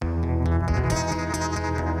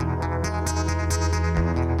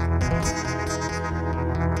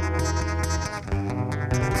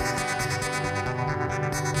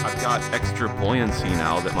extra buoyancy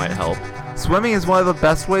now that might help. Swimming is one of the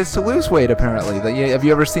best ways to lose weight, apparently. Have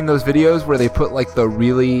you ever seen those videos where they put like the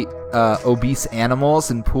really obese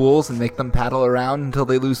animals in pools and make them paddle around until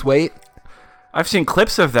they lose weight? I've seen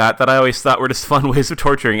clips of that I always thought were just fun ways of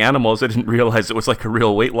torturing animals. I didn't realize it was like a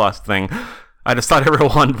real weight loss thing. I just thought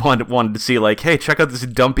everyone wanted to see, like, hey, check out this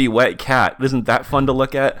dumpy, wet cat. Isn't that fun to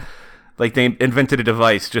look at? Like, they invented a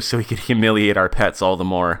device just so we could humiliate our pets all the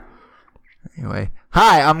more. Anyway,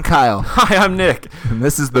 hi, I'm Kyle. Hi, I'm Nick. And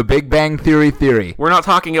this is the Big Bang Theory. We're not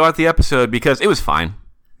talking about the episode because it was fine.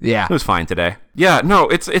 Yeah. It was fine today. Yeah, no,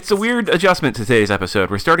 it's a weird adjustment to today's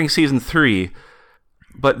episode. We're starting season 3,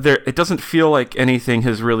 but it doesn't feel like anything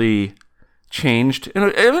has really changed. In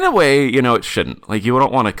a way, it shouldn't. Like, you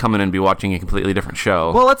don't want to come in and be watching a completely different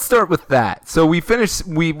show. Well, let's start with that. So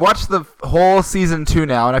we watched the whole season 2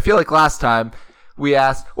 now, and I feel like last time we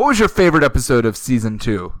asked, what was your favorite episode of season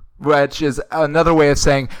 2? Which is another way of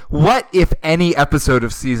saying, what, if any, episode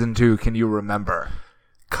of season 2 can you remember?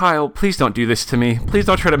 Kyle, please don't do this to me. Please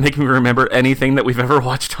don't try to make me remember anything that we've ever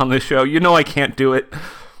watched on this show. You know I can't do it.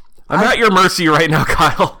 I'm at your mercy right now,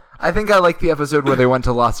 Kyle. I think I like the episode where they went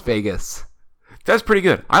to Las Vegas. That's pretty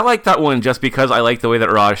good. I like that one just because I like the way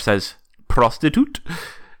that Raj says prostitute.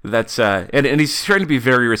 That's and he's trying to be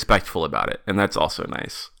very respectful about it, and that's also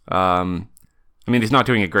nice. I mean, he's not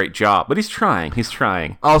doing a great job, but he's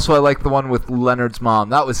trying. Also, I like the one with Leonard's mom.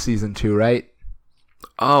 That was season 2, right?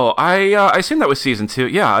 Oh, I assume that was season 2.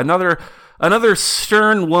 Yeah, another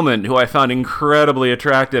stern woman who I found incredibly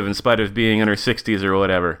attractive in spite of being in her 60s or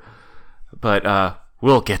whatever. But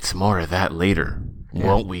we'll get to more of that later,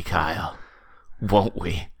 won't we, Kyle? Won't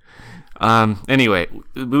we? Anyway,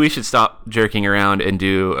 we should stop jerking around and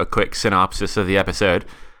do a quick synopsis of the episode.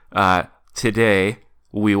 Today,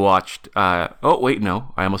 we watched... oh, wait,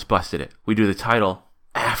 no. I almost busted it. We do the title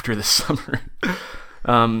after the summer.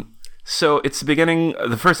 So it's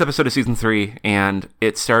the first episode of season 3, and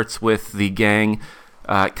it starts with the gang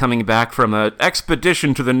coming back from an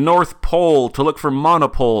expedition to the North Pole to look for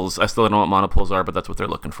monopoles. I still don't know what monopoles are, but that's what they're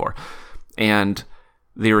looking for. And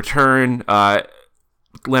they return.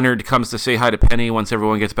 Leonard comes to say hi to Penny once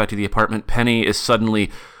everyone gets back to the apartment. Penny is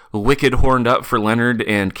suddenly wicked horned up for Leonard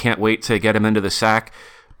and can't wait to get him into the sack.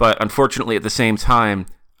 But unfortunately, at the same time,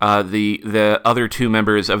 the other two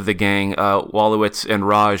members of the gang, Wolowitz and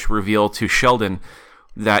Raj, reveal to Sheldon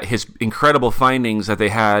that his incredible findings that they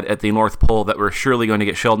had at the North Pole that were surely going to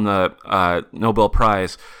get Sheldon the Nobel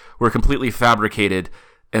Prize were completely fabricated,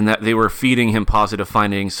 and that they were feeding him positive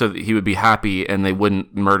findings so that he would be happy and they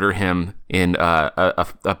wouldn't murder him in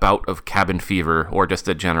a bout of cabin fever or just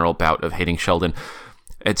a general bout of hating Sheldon.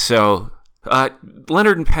 And so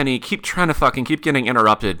Leonard and Penny keep trying to keep getting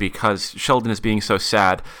interrupted because Sheldon is being so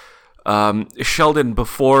sad. Sheldon,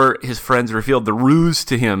 before his friends revealed the ruse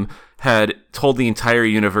to him, had told the entire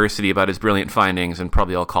university about his brilliant findings and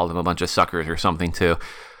probably all called him a bunch of suckers or something too.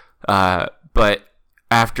 But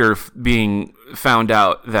after being found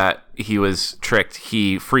out that he was tricked,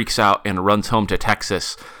 he freaks out and runs home to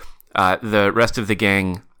Texas. The rest of the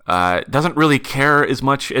gang doesn't really care as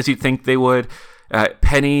much as you'd think they would.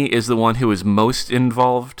 Penny is the one who is most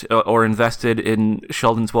involved or invested in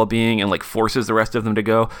Sheldon's well-being and forces the rest of them to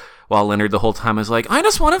go, while Leonard the whole time is like, I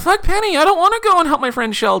just want to fuck Penny. I don't want to go and help my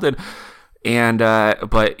friend Sheldon. And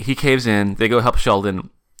but he caves in. They go help Sheldon.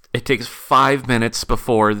 It takes 5 minutes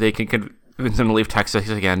before they can convince him to leave Texas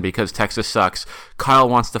again because Texas sucks. Kyle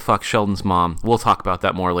wants to fuck Sheldon's mom. We'll talk about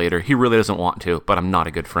that more later. He really doesn't want to, but I'm not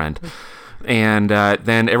a good friend. And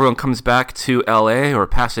then everyone comes back to L.A. or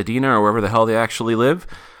Pasadena or wherever the hell they actually live.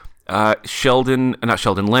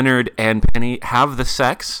 Leonard and Penny have the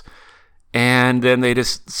sex, and then they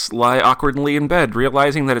just lie awkwardly in bed,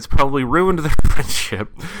 realizing that it's probably ruined their friendship.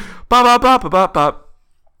 Ba-ba-ba-ba-ba-ba.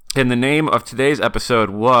 And the name of today's episode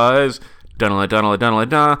was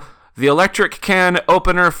The Electric Can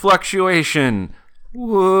Opener Fluctuation.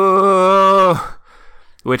 Whoa.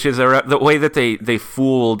 Which is the way that they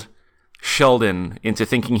fooled Sheldon into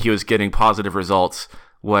thinking he was getting positive results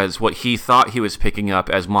was what he thought he was picking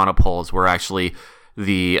up as monopoles were actually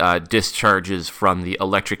the discharges from the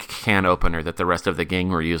electric can opener that the rest of the gang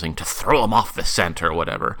were using to throw him off the scent or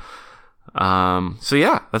whatever. So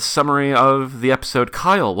yeah, that's a summary of the episode.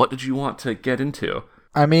 Kyle, what did you want to get into?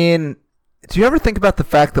 I mean, do you ever think about the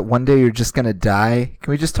fact that one day you're just going to die?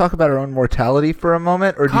 Can we just talk about our own mortality for a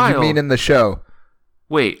moment? Or Kyle, did you mean in the show?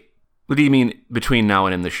 Wait. What do you mean between now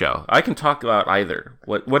and in the show? I can talk about either.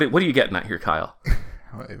 What are you getting at here, Kyle?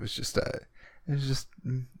 It was just,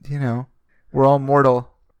 we're all mortal.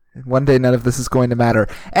 One day none of this is going to matter.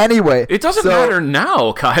 Anyway. It doesn't matter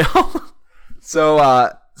now, Kyle.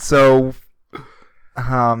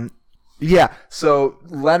 Yeah, so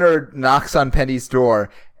Leonard knocks on Penny's door,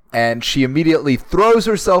 and she immediately throws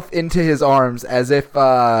herself into his arms as if,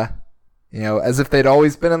 as if they'd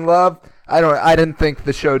always been in love. I didn't think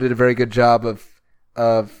the show did a very good job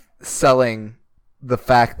of selling the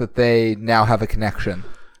fact that they now have a connection.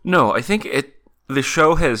 No, I think the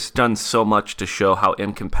show has done so much to show how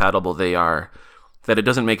incompatible they are that it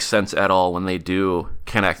doesn't make sense at all when they do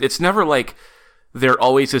connect. It's never like they're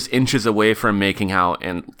always just inches away from making out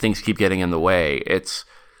and things keep getting in the way. It's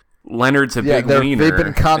Leonard's a big wiener. They've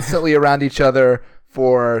been constantly around each other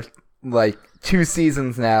for like 2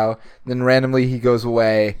 seasons now. Then randomly he goes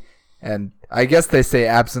away, and I guess they say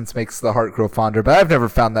absence makes the heart grow fonder, but I've never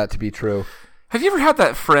found that to be true. Have you ever had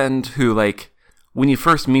that friend who, like, when you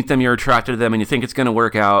first meet them, you're attracted to them and you think it's going to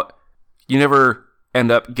work out? You never end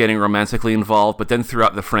up getting romantically involved, but then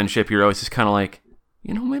throughout the friendship, you're always just kind of like,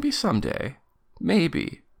 maybe someday.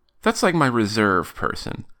 Maybe. That's like my reserve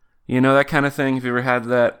person. That kind of thing? Have you ever had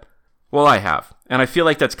that? Well, I have. And I feel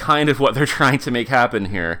like that's kind of what they're trying to make happen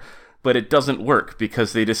here. But it doesn't work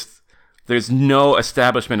because there's no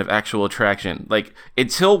establishment of actual attraction. Like,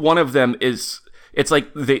 until one of them is... It's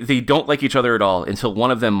like they don't like each other at all until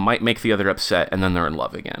one of them might make the other upset, and then they're in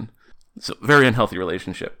love again. It's a very unhealthy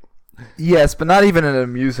relationship. Yes, but not even an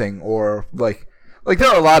amusing or, like there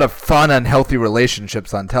are a lot of fun, unhealthy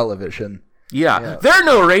relationships on television. Yeah. There are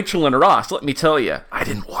no Rachel and Ross, let me tell you. I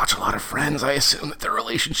didn't watch a lot of Friends. I assumed that their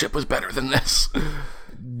relationship was better than this.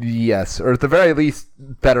 Yes, or at the very least,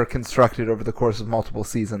 better constructed over the course of multiple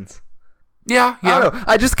seasons. Yeah. I don't know.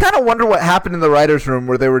 I just kind of wonder what happened in the writers' room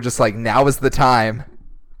where they were just like, now is the time.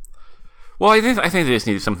 Well, I think they just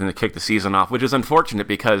needed something to kick the season off, which is unfortunate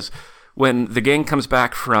because when the gang comes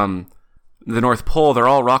back from the North Pole, they're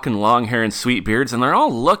all rocking long hair and sweet beards, and they're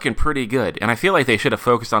all looking pretty good. And I feel like they should have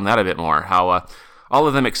focused on that a bit more. How all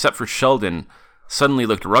of them except for Sheldon suddenly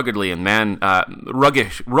looked rugged and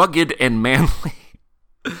manly,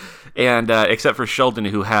 and except for Sheldon,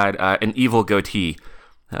 who had an evil goatee,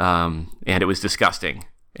 and it was disgusting.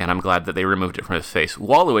 And I'm glad that they removed it from his face.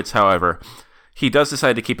 Wolowitz, however, he does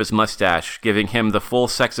decide to keep his mustache, giving him the full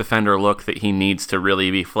sex offender look that he needs to really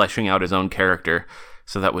be fleshing out his own character.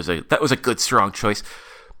 So that was a good, strong choice.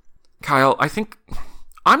 Kyle, I think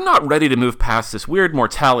I'm not ready to move past this weird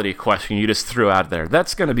mortality question you just threw out there.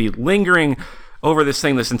 That's going to be lingering over this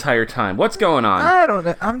entire time. What's going on? I don't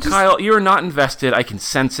know. Kyle, you are not invested. I can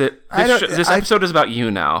sense it. This episode is about you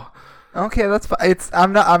now. Okay, that's fine.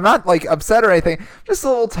 I'm not like upset or anything. I'm just a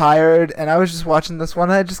little tired, and I was just watching this one.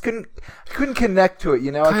 And I just couldn't connect to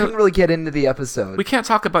it. Kyle, I couldn't really get into the episode. We can't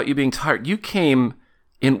talk about you being tired. You came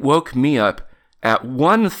and woke me up at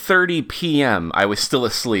 1:30 p.m. I was still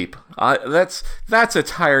asleep. That's a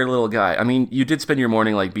tired little guy. I mean, you did spend your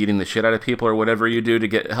morning like beating the shit out of people or whatever you do to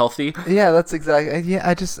get healthy. Yeah, that's exactly.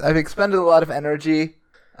 Yeah, I've expended a lot of energy.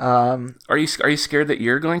 Are you scared that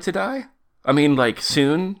you're going to die? I mean, like,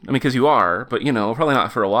 soon? I mean, because you are, but, probably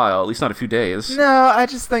not for a while, at least not a few days. No, I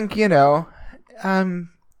just think, I'm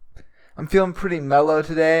feeling pretty mellow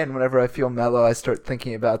today, and whenever I feel mellow, I start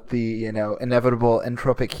thinking about the, inevitable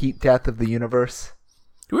entropic heat death of the universe.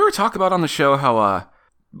 Did we ever talk about on the show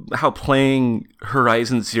how playing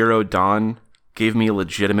Horizon Zero Dawn gave me a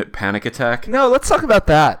legitimate panic attack? No, let's talk about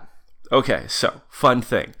that. Okay, so, fun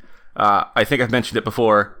thing. I think I've mentioned it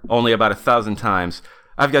before, only about 1,000 times.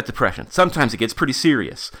 I've got depression. Sometimes it gets pretty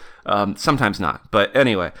serious. Sometimes not. But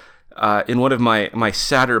anyway, in one of my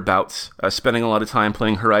sadder bouts, spending a lot of time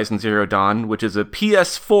playing Horizon Zero Dawn, which is a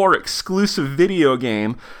PS4 exclusive video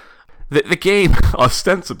game, the game,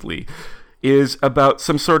 ostensibly, is about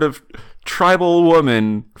some sort of tribal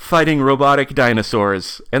woman fighting robotic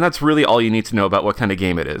dinosaurs. And that's really all you need to know about what kind of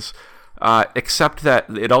game it is. Except that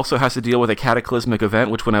it also has to deal with a cataclysmic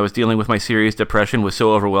event, which when I was dealing with my serious depression was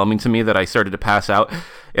so overwhelming to me that I started to pass out.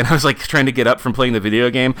 And I was like trying to get up from playing the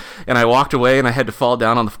video game, and I walked away and I had to fall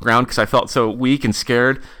down on the ground because I felt so weak and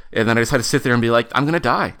scared. And then I just had to sit there and be like, I'm going to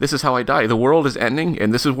die. This is how I die. The world is ending,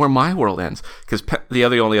 and this is where my world ends. Because the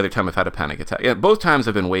only other time I've had a panic attack. Yeah, both times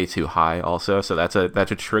have been way too high also, so that's a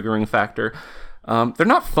triggering factor. They're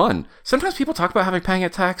not fun. Sometimes people talk about having panic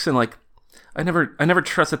attacks and like, I never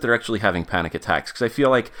trust that they're actually having panic attacks because I feel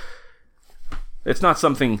like it's not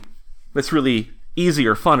something that's really easy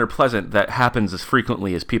or fun or pleasant that happens as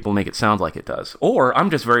frequently as people make it sound like it does. Or I'm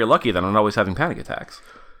just very lucky that I'm not always having panic attacks.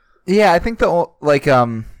 Yeah, I think I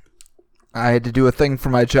had to do a thing for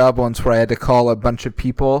my job once where I had to call a bunch of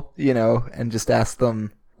people, and just ask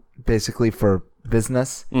them basically for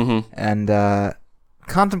business. Mm-hmm. And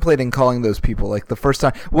contemplating calling those people, like the first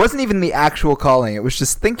time, it wasn't even the actual calling, it was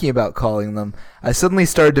just thinking about calling them. I suddenly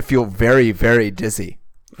started to feel very, very dizzy.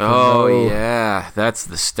 Oh, No. yeah. That's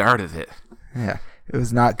the start of it. Yeah, it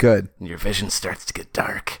was not good. Your vision starts to get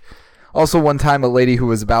dark. Also, one time a lady who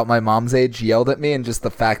was about my mom's age yelled at me, and just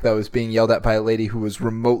the fact that I was being yelled at by a lady who was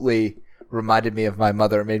remotely reminded me of my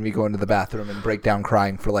mother made me go into the bathroom and break down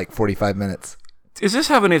crying for like 45 minutes. Does this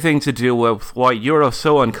have anything to do with why you're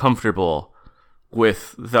so uncomfortable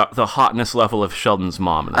with the hotness level of Sheldon's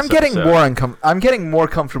mom in this I'm getting episode? I'm getting more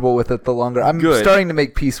comfortable with it the longer. I'm Good. starting to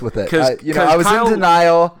make peace with it. 'Cause I was Kyle- in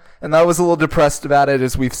denial, and I was a little depressed about it,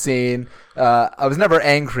 as we've seen. I was never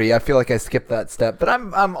angry. I feel like I skipped that step, but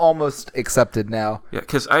I'm almost accepted now. Yeah,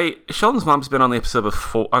 because Sheldon's mom's been on the episode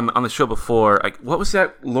before, on the show before. What was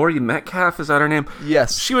that? Laurie Metcalf, is that her name?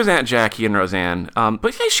 Yes. She was Aunt Jackie and Roseanne.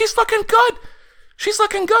 But hey, she's looking good. She's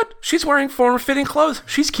looking good. She's wearing form-fitting clothes.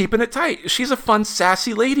 She's keeping it tight. She's a fun,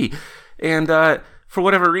 sassy lady. And for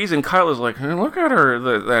whatever reason, Kyle is like, hey, look at her,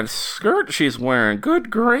 that skirt she's wearing.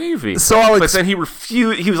 Good gravy. So but then he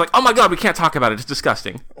refused. He was like, oh my god, we can't talk about it. It's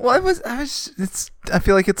disgusting. Well, I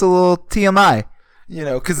feel like it's a little TMI,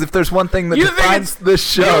 because if there's one thing that defines this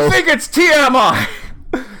show, You think it's TMI?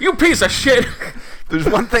 You piece of shit. there's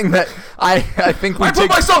one thing that I think we I put take.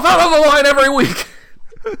 myself out on the line every week.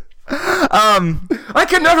 I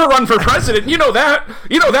can never run for president. You know that.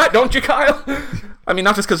 You know that, don't you, Kyle? I mean,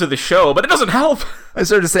 not just because of the show, but it doesn't help. I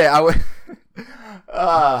started to say I would.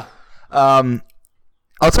 I'll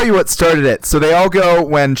tell you what started it. So they all go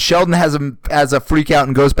when Sheldon has a freak out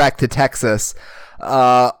and goes back to Texas.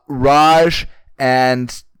 Raj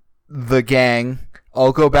and the gang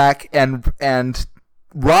all go back, and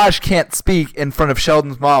Raj can't speak in front of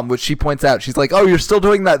Sheldon's mom, which she points out. She's like, "Oh, you're still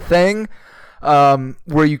doing that thing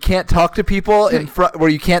where you can't talk to people where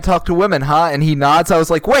you can't talk to women, huh?" And he nods. I was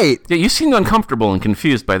like, "Wait." Yeah, you seemed uncomfortable and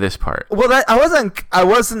confused by this part. Well, I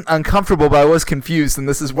wasn't uncomfortable, but I was confused, and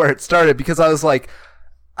this is where it started, because I was like,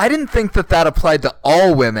 I didn't think that applied to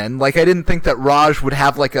all women. Like, I didn't think that Raj would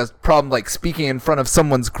have like a problem like speaking in front of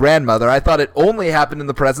someone's grandmother. I thought it only happened in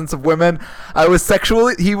the presence of women he was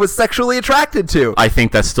sexually attracted to. I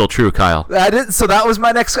think that's still true, Kyle. So that was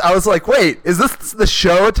my next. I was like, wait, is this the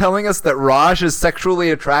show telling us that Raj is sexually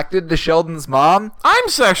attracted to Sheldon's mom? I'm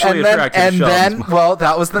sexually attracted to Sheldon's mom. Well,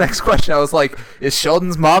 that was the next question. I was like, is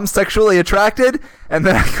Sheldon's mom sexually attracted? And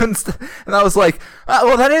then I couldn't. And I was like,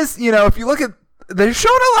 well, that is, if you look at. They showed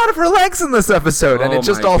a lot of her legs in this episode, and it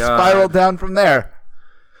just all spiraled down from there.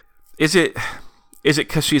 Is it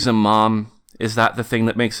because she's a mom? Is that the thing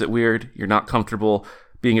that makes it weird? You're not comfortable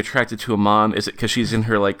being attracted to a mom? Is it because she's in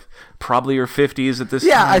her, probably her 50s at this time?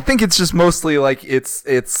 Yeah, I think it's just mostly, it's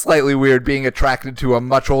slightly weird being attracted to a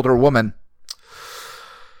much older woman.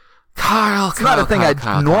 Kyle, it's not a thing I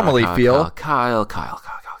normally feel. Kyle.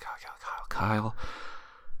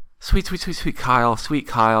 Sweet Kyle. Sweet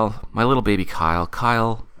Kyle. My little baby Kyle.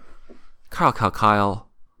 Kyle.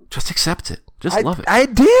 Just accept it. Just love it. I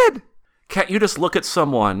did. Can't you just look at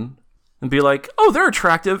someone and be like, oh, they're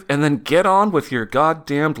attractive, and then get on with your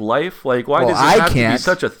goddamn life? Why does it have to be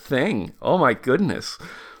such a thing? Oh, my goodness.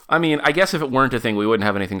 I mean, I guess if it weren't a thing, we wouldn't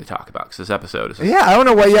have anything to talk about, because this episode is... Yeah, I don't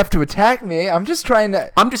know why you have to attack me. I'm just trying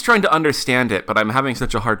to understand it, but I'm having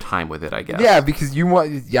such a hard time with it, I guess. Yeah, because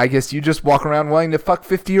I guess you just walk around wanting to fuck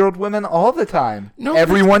 50-year-old women all the time. No,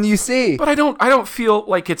 everyone you see. But I don't feel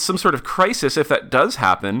like it's some sort of crisis if that does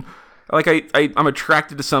happen. Like, I'm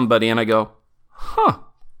attracted to somebody, and I go, huh,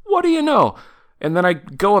 what do you know? And then I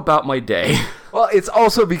go about my day. Well, it's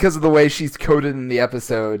also because of the way she's coded in the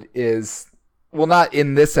episode is... Well, not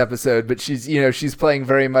in this episode, but she's playing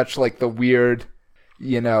very much like the weird,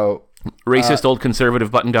 racist old conservative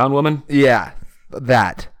button-down woman? Yeah,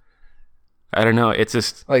 that. I don't know. It's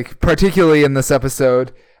just... particularly in this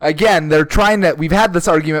episode. Again, they're trying to... We've had this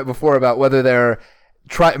argument before about whether they're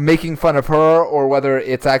making fun of her or whether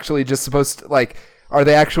it's actually just supposed to... Are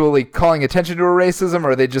they actually calling attention to her racism,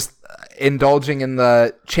 or are they just indulging in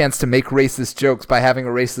the chance to make racist jokes by having a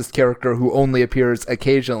racist character who only appears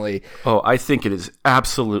occasionally? Oh, I think it is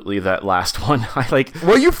absolutely that last one.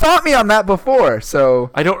 Well, you fought me on that before,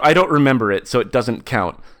 so I don't remember it, so it doesn't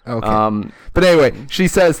count. Okay. But anyway, she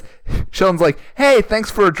says, Sheldon's like, "Hey, thanks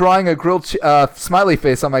for drawing a grilled smiley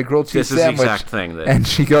face on my grilled cheese sandwich." This is the exact thing. And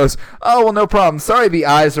she goes, "Oh, well, no problem. Sorry, the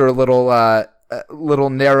eyes are a little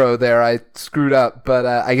narrow there. I screwed up, but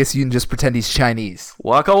I guess you can just pretend he's Chinese."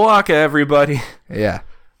 Waka waka, everybody. Yeah.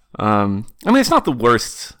 I mean, it's not the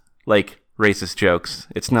worst, racist jokes.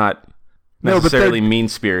 It's not necessarily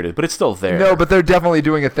mean-spirited, but it's still there. No, but they're definitely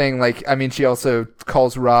doing a thing. She also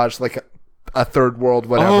calls Raj, a third world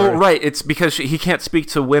whatever. Oh, right. It's because he can't speak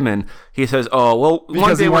to women. He says, oh, well,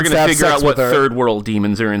 one day we're going to figure out what third world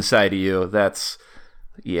demons are inside of you. That's,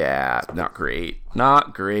 not great.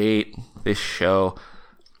 Not great. This show.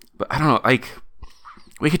 But I don't know, like,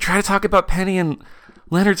 we could try to talk about Penny and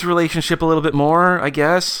Leonard's relationship a little bit more, I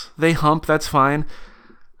guess. They hump, that's fine.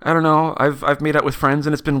 I don't know. I've made out with friends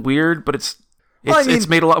and it's been weird, but it's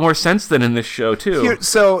made a lot more sense than in this show too.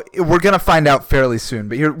 So we're gonna find out fairly soon.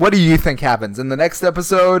 But here, what do you think happens in the next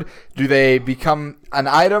episode? Do they become an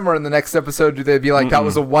item, or in the next episode do they be like that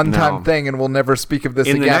was a one-time thing and we'll never speak of this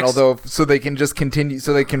again? So they can just continue,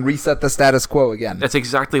 so they can reset the status quo again. That's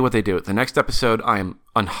exactly what they do. The next episode, I am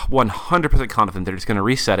 100% confident they're just going to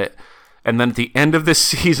reset it, and then at the end of this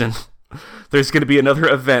season, there's going to be another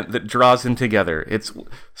event that draws them together.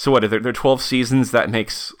 So what? There are 12 seasons. That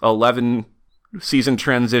makes 11 season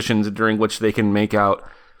transitions during which they can make out,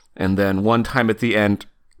 and then one time at the end,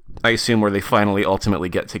 I assume, where they finally ultimately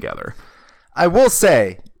get together. I will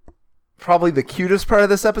say, probably the cutest part of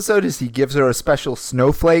this episode is he gives her a special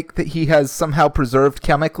snowflake that he has somehow preserved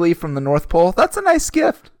chemically from the North Pole. That's a nice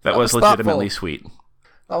gift. That was legitimately sweet.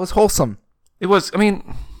 That was wholesome. It was. I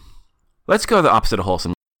mean, let's go the opposite of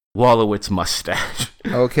wholesome. Wolowitz mustache.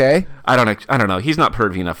 Okay. I don't know. He's not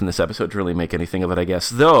pervy enough in this episode to really make anything of it, I guess.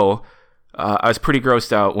 Though, I was pretty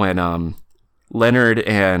grossed out when Leonard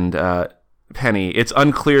and Penny, it's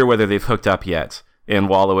unclear whether they've hooked up yet, and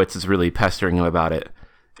Wolowitz is really pestering him about it.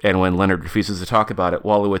 And when Leonard refuses to talk about it,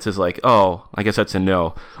 Wolowitz is like, oh, I guess that's a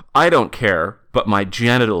no. I don't care, but my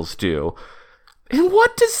genitals do. And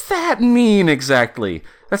what does that mean exactly?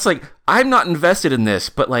 That's like, I'm not invested in this,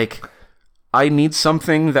 but like, I need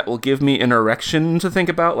something that will give me an erection to think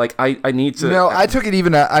about. Like, I need to... No, I took it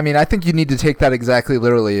even... I think you need to take that exactly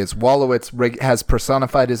literally. Is Wolowitz has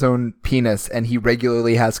personified his own penis, and he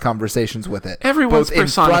regularly has conversations with it. Everyone's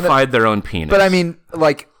personified their own penis. But I mean,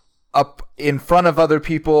 like, up in front of other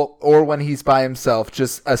people, or when he's by himself,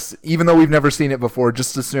 even though we've never seen it before,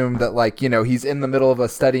 just assume that, like, you know, he's in the middle of a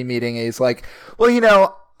study meeting, and he's like, well, you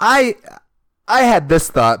know, I had this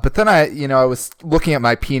thought, but then I was looking at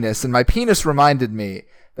my penis, and my penis reminded me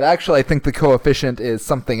that actually I think the coefficient is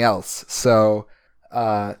something else. So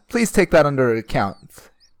please take that under account.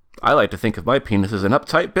 I like to think of my penis as an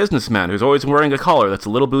uptight businessman who's always wearing a collar that's a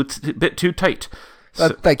little bit too tight.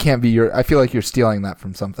 That can't be I feel like you're stealing that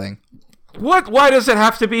from something. What? Why does it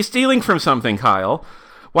have to be stealing from something, Kyle?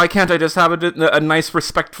 Why can't I just have a nice,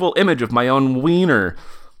 respectful image of my own wiener?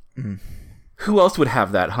 Mm. Who else would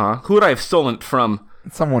have that, huh? Who would I have stolen it from?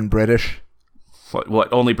 Someone British.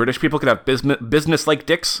 What? Only British people could have business-like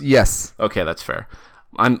dicks? Yes. Okay, that's fair.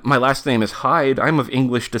 My last name is Hyde. I'm of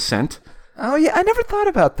English descent. Oh, yeah, I never thought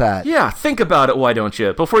about that. Yeah, think about it, why don't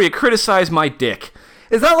you? Before you criticize my dick.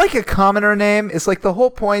 Is that like a commoner name? Is like the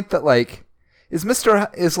whole point that, like,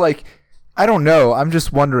 I don't know. I'm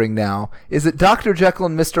just wondering now. Is it Dr. Jekyll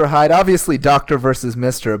and Mr. Hyde? Obviously Doctor versus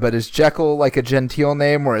Mr., but is Jekyll like a genteel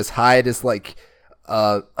name, whereas Hyde is like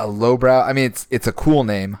a lowbrow? I mean, it's a cool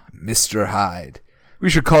name, Mr. Hyde. We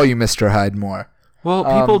should call you Mr. Hyde more. Well,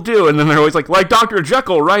 people do, and then they're always like Dr.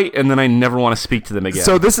 Jekyll, right? And then I never want to speak to them again.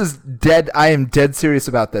 So this is dead. I am dead serious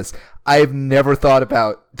about this. I've never thought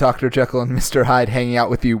about Dr. Jekyll and Mr. Hyde hanging out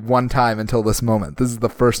with you one time until this moment. This is the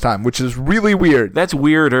first time, which is really weird. That's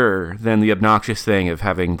weirder than the obnoxious thing of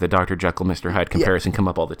having the Dr. Jekyll, Mr. Hyde comparison come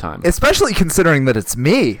up all the time. Especially considering that it's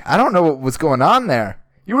me. I don't know what was going on there.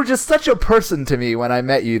 You were just such a person to me when I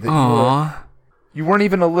met you. That you weren't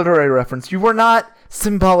even a literary reference. You were not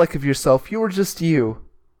symbolic of yourself. You were just you.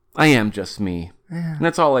 I am just me. Yeah. And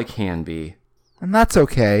that's all I can be. And that's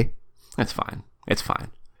okay. That's fine. It's fine.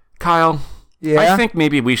 Kyle, yeah? I think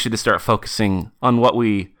maybe we should start focusing on what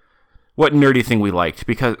nerdy thing we liked,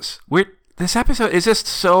 because this episode is just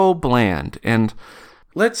so bland, and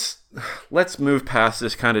let's move past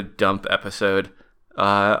this kind of dump episode.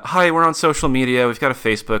 Hi, we're on social media. We've got a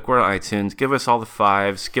Facebook. We're on iTunes. Give us all the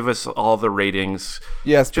 5s. Give us all the ratings.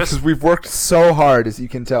 Yes, because we've worked so hard, as you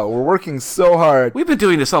can tell. We're working so hard. We've been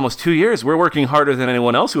doing this almost 2 years. We're working harder than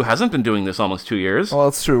anyone else who hasn't been doing this almost 2 years. Well,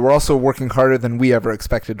 it's true. We're also working harder than we ever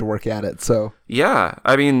expected to work at it, so... Yeah,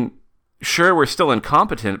 I mean, sure, we're still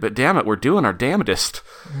incompetent, but damn it, we're doing our damnedest.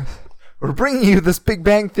 We're bringing you this Big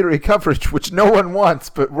Bang Theory coverage, which no one wants,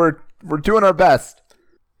 but we're doing our best.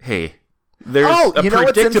 Hey... There's a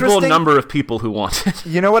predictable number of people who want it.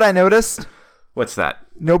 You know what I noticed? What's that?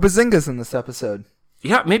 No Bazingas in this episode.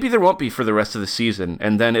 Yeah, maybe there won't be for the rest of the season,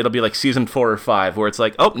 and then it'll be like season 4 or 5, where it's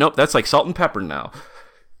like, oh, nope, that's like Salt and Pepper now.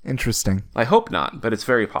 Interesting. I hope not, but it's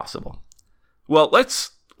very possible. Well, let's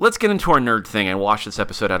get into our nerd thing and wash this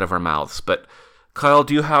episode out of our mouths. But, Kyle,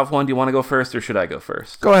 do you have one? Do you want to go first, or should I go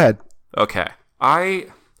first? Go ahead. Okay.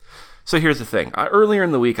 So here's the thing. Earlier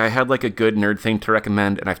in the week, I had like a good nerd thing to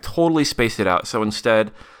recommend, and I've totally spaced it out. So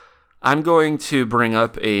instead, I'm going to bring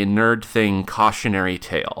up a nerd thing cautionary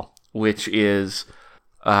tale, which is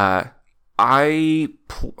As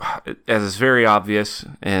is very obvious,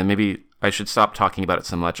 and maybe I should stop talking about it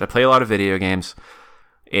so much, I play a lot of video games,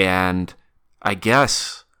 and I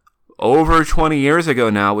guess over 20 years ago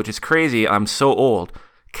now, which is crazy, I'm so old,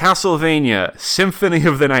 Castlevania Symphony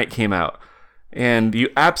of the Night came out, and you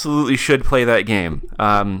absolutely should play that game.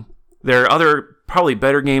 There are other, probably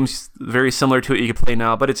better games very similar to it you can play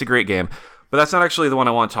now, but it's a great game. But that's not actually the one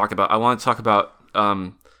I want to talk about. I want to talk about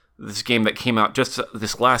this game that came out just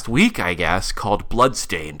this last week, I guess, called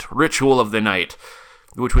Bloodstained: Ritual of the Night,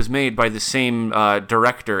 which was made by the same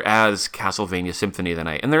director as Castlevania Symphony of the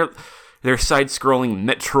Night. And they're side-scrolling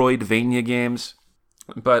Metroidvania games.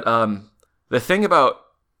 But the thing about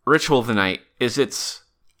Ritual of the Night is it's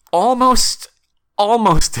almost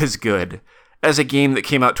as good as a game that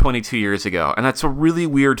came out 22 years ago. And that's a really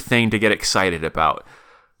weird thing to get excited about.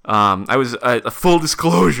 I was a full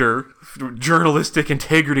disclosure, journalistic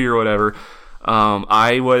integrity or whatever.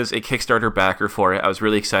 I was a Kickstarter backer for it. I was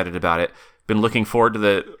really excited about it. Been looking forward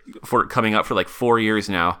to for it coming out for like 4 years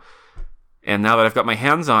now. And now that I've got my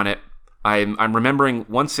hands on it, I'm remembering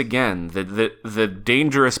once again the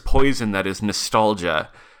dangerous poison that is nostalgia,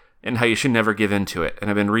 and how you should never give in to it. And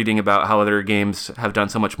I've been reading about how other games have done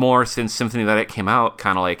so much more since Symphony of the Night came out,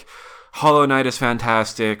 kind of like Hollow Knight is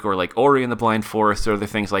fantastic, or like Ori and the Blind Forest, or other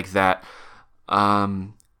things like that.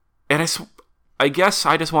 And I guess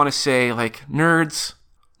I just want to say, like, nerds,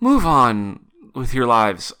 move on with your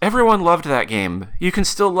lives. Everyone loved that game. You can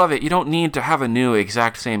still love it. You don't need to have a new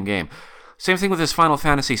exact same game. Same thing with this Final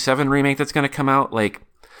Fantasy VII remake that's going to come out. Like,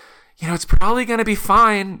 it's probably going to be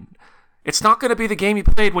fine. It's not going to be the game you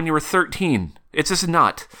played when you were 13. It's just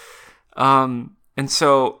not. And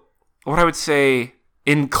so what I would say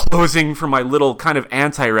in closing for my little kind of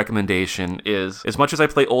anti-recommendation is, as much as I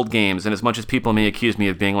play old games and as much as people may accuse me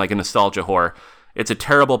of being like a nostalgia whore, it's a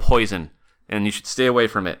terrible poison and you should stay away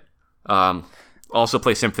from it. Also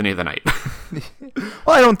play Symphony of the Night.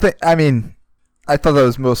 Well, I thought that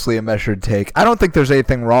was mostly a measured take. I don't think there's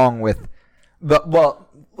anything wrong with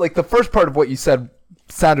the first part of what you said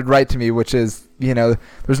sounded right to me, which is,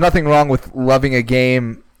 there's nothing wrong with loving a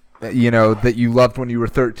game, that you loved when you were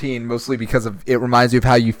 13, mostly because it reminds you of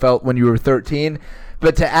how you felt when you were 13.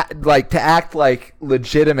 But to act like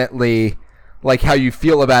legitimately like how you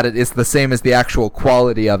feel about it is the same as the actual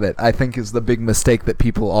quality of it, I think is the big mistake that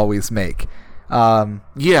people always make.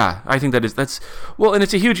 Yeah, I think that's and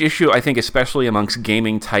it's a huge issue, I think, especially amongst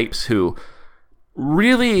gaming types who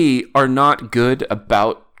really are not good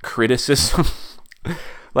about criticism.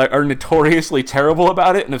 Like, are notoriously terrible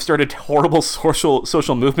about it and have started horrible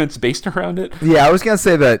social movements based around it. Yeah, I was gonna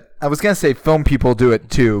say film people do it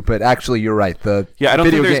too, but actually you're right. I don't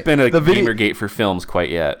think there's been a Gamergate for films quite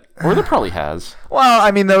yet. Or there probably has. Well,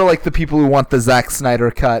 they're like the people who want the Zack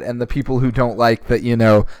Snyder cut and the people who don't like that,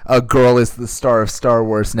 a girl is the star of Star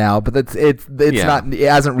Wars now, but it's not, it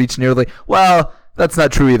hasn't reached nearly, well, that's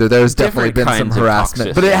not true either. There's definitely been some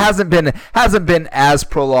harassment, but it hasn't been as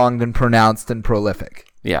prolonged and pronounced and prolific.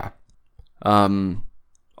 Yeah.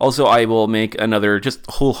 Also, I will make another just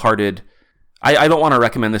wholehearted. I don't want to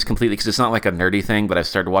recommend this completely because it's not like a nerdy thing, but I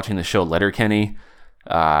started watching the show Letterkenny,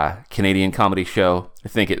 Canadian comedy show. I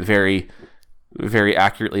think it very, very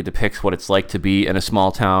accurately depicts what it's like to be in a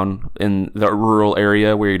small town in the rural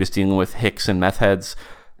area where you're just dealing with hicks and meth heads.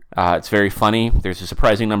 It's very funny. There's a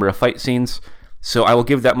surprising number of fight scenes. So I will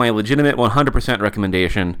give that my legitimate 100%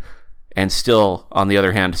 recommendation. And still, on the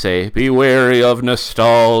other hand, say, be wary of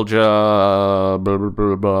nostalgia. Blah,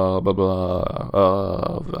 blah, blah,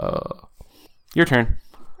 blah, blah. Your turn.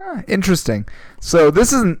 Interesting. So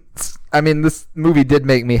this isn't, this movie did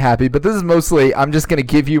make me happy, but this is mostly, I'm just going to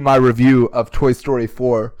give you my review of Toy Story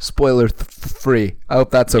 4, spoiler free. I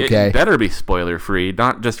hope that's okay. It better be spoiler free,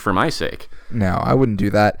 not just for my sake. No, I wouldn't do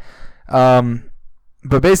that.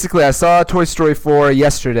 But basically, I saw Toy Story 4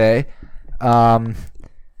 yesterday.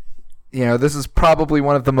 This is probably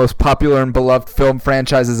one of the most popular and beloved film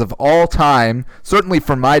franchises of all time, certainly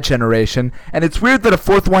for my generation. And it's weird that a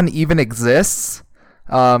fourth one even exists,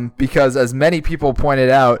 because as many people pointed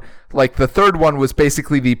out, like the third one was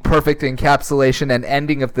basically the perfect encapsulation and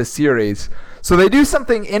ending of the series. So they do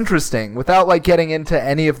something interesting without like getting into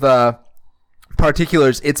any of the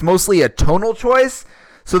particulars. It's mostly a tonal choice.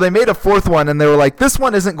 So they made a fourth one and they were like, this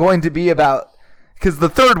one isn't going to be about, because the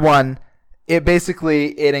third one, it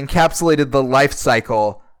encapsulated the life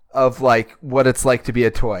cycle of like what it's like to be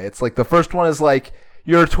a toy. It's like the first one is like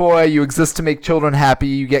you're a toy, you exist to make children happy,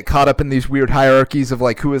 you get caught up in these weird hierarchies of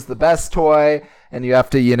like who is the best toy, and you have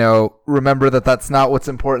to, you know, remember that that's not what's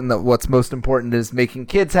important, that what's most important is making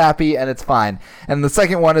kids happy, and it's fine. And the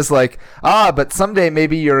second one is like, but someday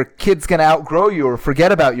maybe your kid's going to outgrow you or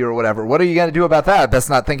forget about you or whatever. What are you going to do about that? Best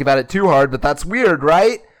not think about it too hard, but that's weird,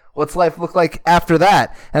 right? What's life look like after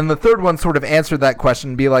that? And the third one sort of answered that question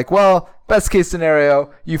and be like, well, best case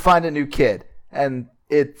scenario, you find a new kid. And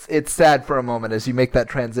it's sad for a moment as you make that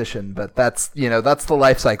transition, but that's the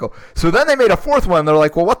life cycle. So then they made a fourth one. They're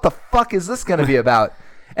like, well, what the fuck is this going to be about?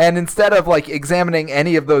 And instead of like examining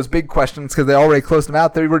any of those big questions, because they already closed them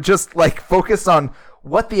out, they were just like focused on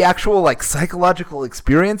what the actual like psychological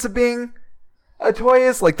experience of being a toy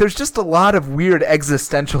is. Like, there's just a lot of weird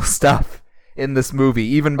existential stuff in this movie,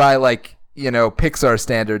 even by like, you know, Pixar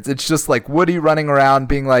standards. It's just like Woody running around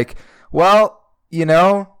being like, well, you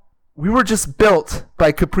know, we were just built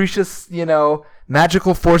by capricious, you know,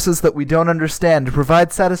 magical forces that we don't understand to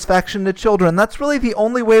provide satisfaction to children. That's really the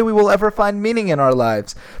only way we will ever find meaning in our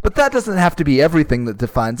lives. But that doesn't have to be everything that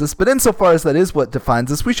defines us. But insofar as that is what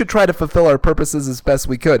defines us, we should try to fulfill our purposes as best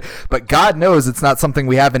we could. But God knows it's not something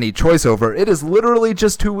we have any choice over. It is literally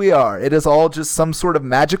just who we are. It is all just some sort of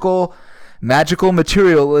magical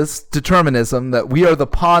materialist determinism that we are the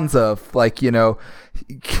pawns of, like,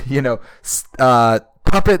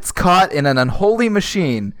 puppets caught in an unholy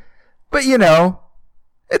machine. But, you know,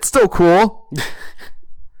 it's still cool.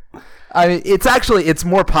 I mean, it's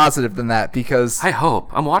more positive than that, because I hope.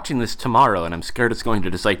 I'm watching this tomorrow, and I'm scared it's going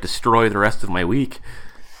to just like destroy the rest of my week.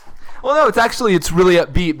 Well, no, it's really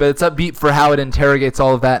upbeat, but it's upbeat for how it interrogates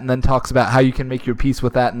all of that and then talks about how you can make your peace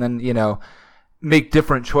with that and then, you know, make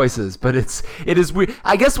different choices. But it is weird.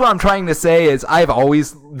 I guess what I'm trying to say is I've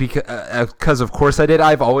always, because of course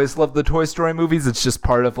I've always loved the Toy Story movies. It's just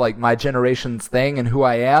part of like my generation's thing and who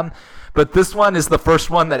I am. But this one is the first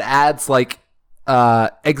one that adds like a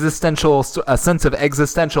sense of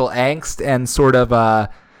existential angst and sort of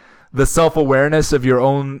the self-awareness of your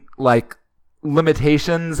own like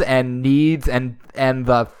limitations and needs and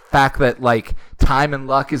the fact that like time and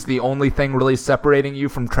luck is the only thing really separating you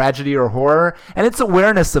from tragedy or horror. And its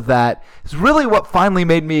awareness of that is really what finally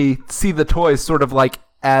made me see the toys sort of like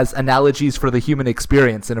as analogies for the human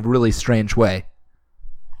experience in a really strange way.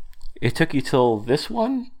 It took you till this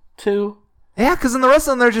one too? Yeah, because in the rest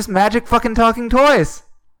of them they're just magic fucking talking toys.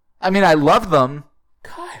 I mean, I love them,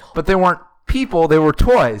 Kyle, but they weren't people, they were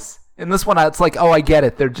toys. In this one it's like, oh, I get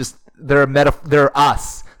it, they're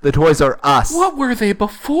us. The toys are us. What were they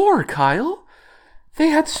before, Kyle? They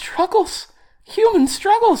had struggles. Human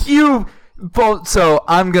struggles. So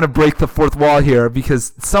I'm going to break the fourth wall here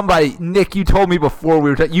because Nick, you told me before we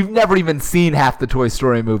were talking, you've never even seen half the Toy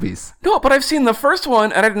Story movies. No, but I've seen the first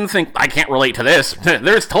one, and I didn't think, I can't relate to this.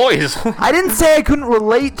 There's toys. I didn't say I couldn't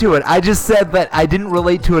relate to it. I just said that I didn't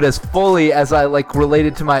relate to it as fully as I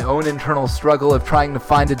related to my own internal struggle of trying to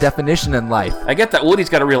find a definition in life. I get that Woody's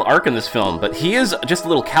got a real arc in this film, but he is just a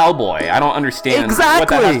little cowboy. I don't understand what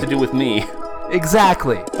that has to do with me.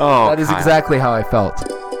 Exactly. Oh, that is exactly how I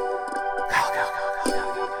felt.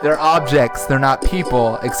 They're objects. They're not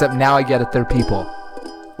people, except now I get it. They're people.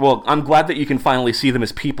 Well, I'm glad that you can finally see them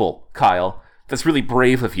as people, Kyle. That's really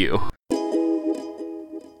brave of you.